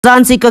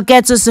Zanzi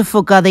Koketso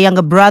Sifuka, the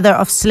younger brother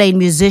of slain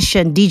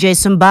musician DJ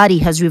Sumbody,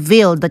 has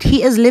revealed that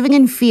he is living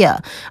in fear.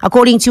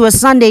 According to a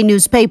Sunday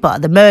newspaper,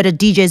 the murdered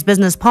DJ's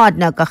business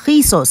partner,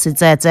 Kagiso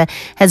Sitsetse,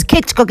 has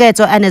kicked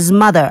Koketso and his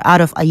mother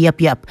out of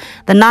Ayepyep,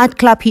 the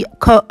nightclub he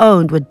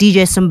co-owned with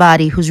DJ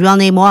Sumbody, whose real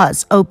name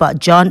was Opa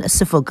John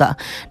Sifuka.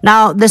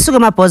 Now, the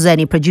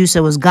Sugamapozeni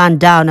producer was gunned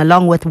down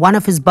along with one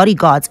of his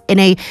bodyguards in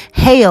a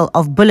hail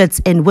of bullets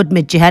in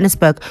Woodmid,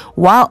 Johannesburg,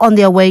 while on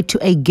their way to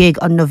a gig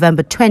on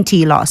November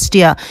 20 last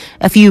year.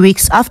 A few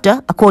weeks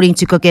after, according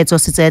to Koketso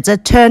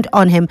Sitsetse, turned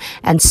on him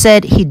and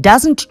said he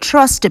doesn't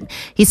trust him.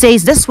 He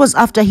says this was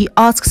after he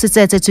asked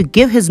Sitsetse to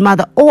give his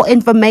mother all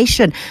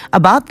information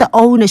about the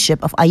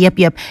ownership of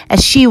Ayepyep,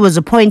 as she was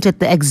appointed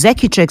the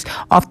executrix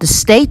of the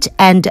state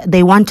and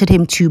they wanted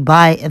him to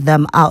buy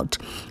them out.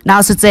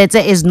 Now,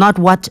 Sitsetse is not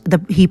what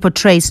he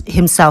portrays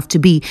himself to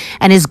be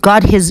and has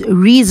got his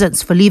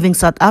reasons for leaving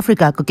South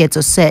Africa,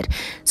 Koketso said.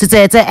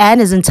 Sitsetse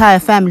and his entire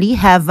family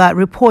have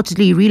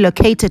reportedly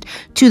relocated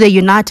to the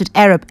United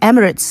Arab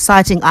Emirates,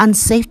 citing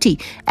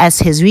unsafety as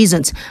his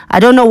reasons.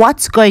 I don't know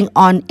what's going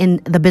on in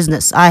the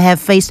business. I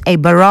have faced a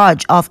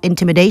barrage of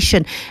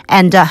intimidation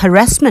and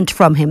harassment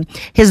from him.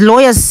 His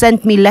lawyers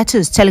sent me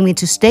letters telling me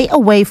to stay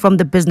away from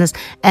the business,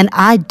 and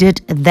I did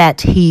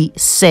that, he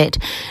said.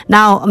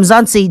 Now,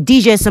 Mzansi,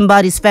 DJ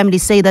Somebody's family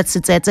say that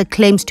Sitsetse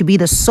claims to be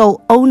the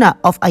sole owner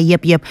of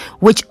Ayepyep,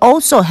 which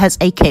also has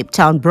a Cape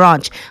Town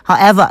branch.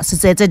 However,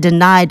 Sitsetse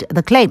denied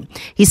the claim.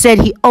 He said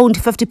he owned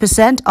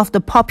 50% of the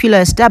popular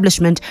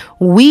establishment.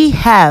 We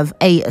have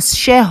a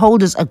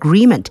shareholders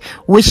agreement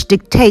which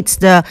dictates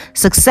the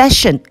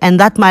succession, and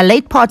that my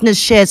late partner's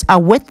shares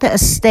are with the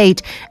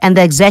estate and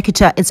the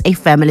executor is a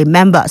family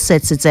member,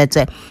 said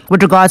Sitsetse.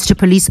 With regards to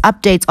police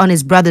updates on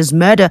his brother's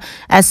murder,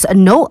 as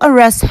no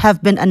arrests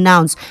have been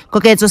announced,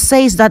 Koketso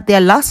says that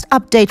their last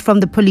update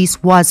from the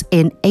police was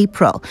in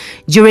April.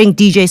 During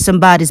DJ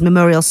Somebody's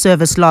memorial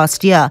service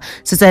last year,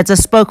 Sitsetse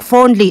spoke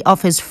fondly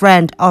of his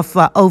friend of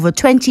over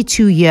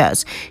 22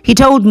 years. He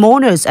told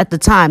mourners at the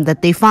time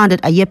that they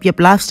founded Ayepyep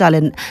Lifestyle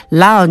and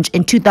Lounge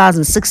in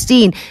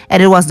 2016,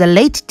 and it was the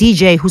late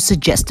DJ who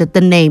suggested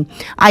the name.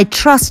 I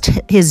trust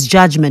his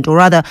judgment, or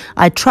rather,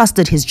 I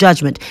trusted his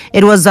judgment.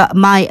 It was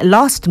my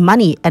last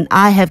money, and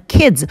I have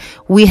kids.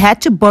 We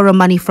had to borrow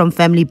money from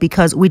family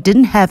because we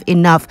didn't have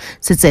enough,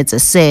 Sitsetse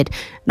said.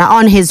 Now,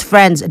 on his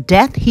friend's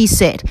death, he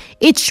said,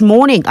 each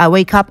morning I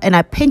wake up and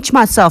I pinch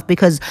myself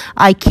because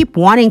I keep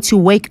wanting to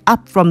wake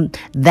up from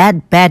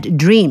that bad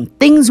dream.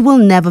 Things will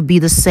never be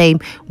the same.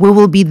 We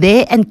will be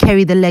there and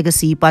carry the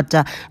legacy, but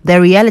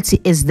the reality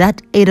is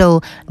that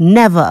it'll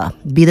never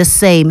be the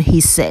same,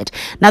 he said.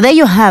 Now, there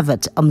you have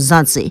it,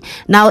 Mzansi.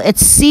 Now, it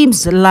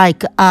seems like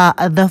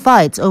the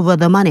fight over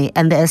the money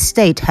and the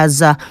estate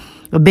has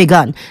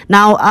begun.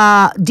 Now,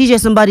 DJ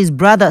Somebody's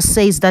brother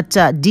says that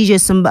DJ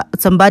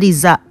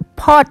Somebody's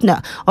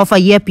partner of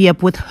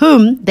Ayepyep, with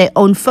whom they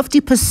own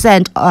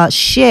 50%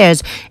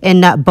 shares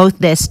in both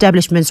their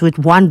establishments, with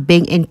one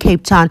being in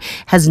Cape Town,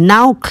 has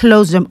now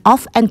closed them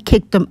off and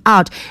kicked them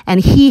out.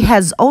 And he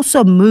has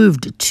also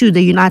moved to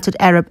the United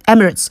Arab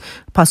Emirates,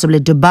 possibly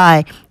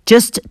Dubai,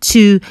 just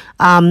to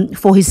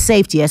for his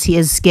safety, as he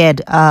is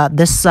scared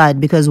this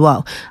side because,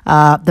 well,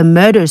 the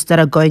murders that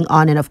are going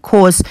on, and of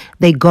course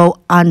they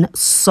go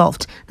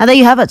unsolved. Now, there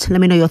you have it.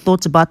 Let me know your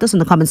thoughts about this in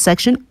the comment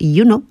section.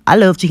 You know I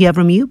love to hear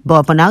from you,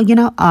 but for now,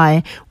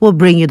 I will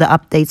bring you the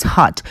updates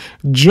hot,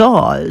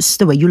 just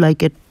the way you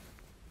like it.